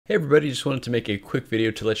Hey everybody, just wanted to make a quick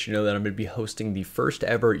video to let you know that I'm going to be hosting the first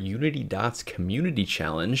ever Unity Dots Community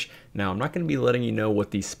Challenge. Now, I'm not going to be letting you know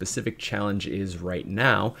what the specific challenge is right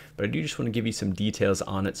now, but I do just want to give you some details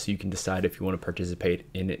on it so you can decide if you want to participate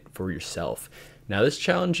in it for yourself. Now, this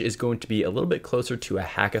challenge is going to be a little bit closer to a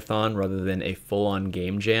hackathon rather than a full-on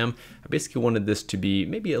game jam. I basically wanted this to be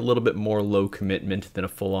maybe a little bit more low commitment than a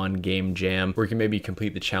full-on game jam, where you can maybe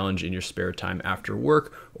complete the challenge in your spare time after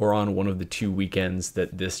work or on one of the 2 weekends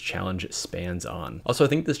that this challenge spans on. Also, I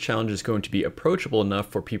think this challenge is going to be approachable enough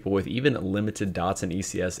for people with even limited DOTS and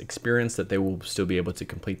ECS experience that they will still be able to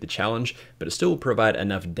complete the challenge, but it still will provide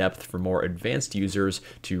enough depth for more advanced users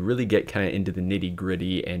to really get kind of into the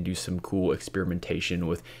nitty-gritty and do some cool experimentation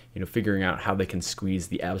with, figuring out how they can squeeze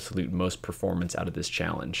the absolute most performance out of this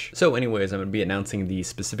challenge. So anyways, I'm going to be announcing the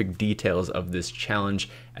specific details of this challenge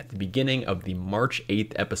at the beginning of the March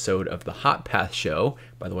 8th episode of the Hot Path Show.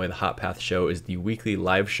 By the way, the Hot Path Show is the weekly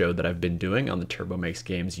live show that I've been doing on the Turbo Makes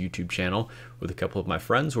Games YouTube channel with a couple of my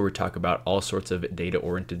friends, where we talk about all sorts of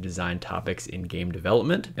data-oriented design topics in game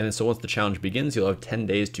development. And then so once the challenge begins, you'll have 10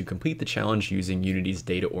 days to complete the challenge using Unity's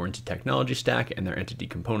data-oriented technology stack and their entity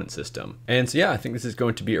component system. And so yeah, I think this is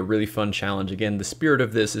going to be a really fun challenge. Again, the spirit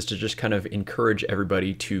of this is to just kind of encourage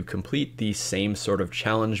everybody to complete the same sort of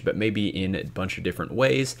challenge, but maybe in a bunch of different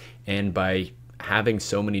ways. And by having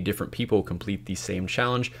so many different people complete the same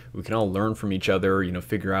challenge, we can all learn from each other,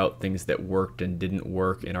 figure out things that worked and didn't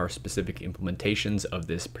work in our specific implementations of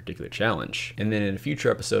this particular challenge. And then in a future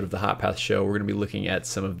episode of the Hot Path Show, we're going to be looking at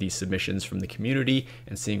some of the submissions from the community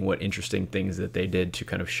and seeing what interesting things that they did to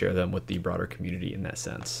kind of share them with the broader community in that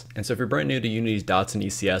sense. And so if you're brand new to Unity's DOTS and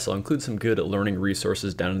ECS, I'll include some good learning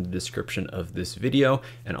resources down in the description of this video.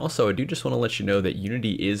 And also, I do just want to let you know that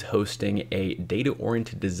Unity is hosting a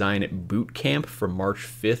data-oriented design boot camp from March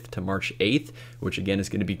 5th to March 8th, which again is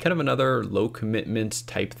going to be kind of another low commitment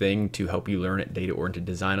type thing to help you learn at data-oriented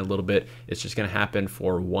design a little bit. It's just going to happen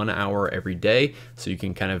for 1 hour every day, so you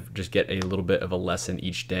can kind of just get a little bit of a lesson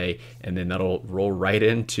each day, and then that'll roll right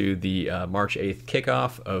into the March 8th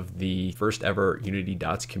kickoff of the first ever Unity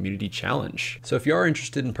Dots Community Challenge. So if you are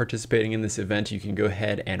interested in participating in this event, you can go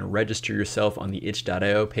ahead and register yourself on the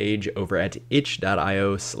itch.io page over at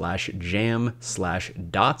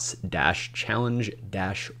itch.io/jam/dots-challenge-1.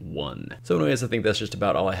 So anyways, I think that's just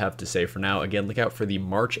about all I have to say for now. Again, look out for the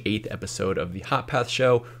March 8th episode of the Hot Path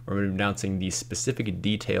Show, where I'm going to be announcing the specific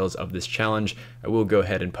details of this challenge. I will go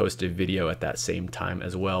ahead and post a video at that same time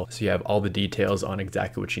as well, so you have all the details on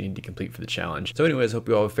exactly what you need to complete for the challenge. So anyways, hope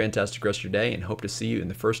you all have a fantastic rest of your day, and hope to see you in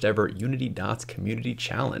the first ever Unity Dots Community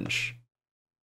Challenge.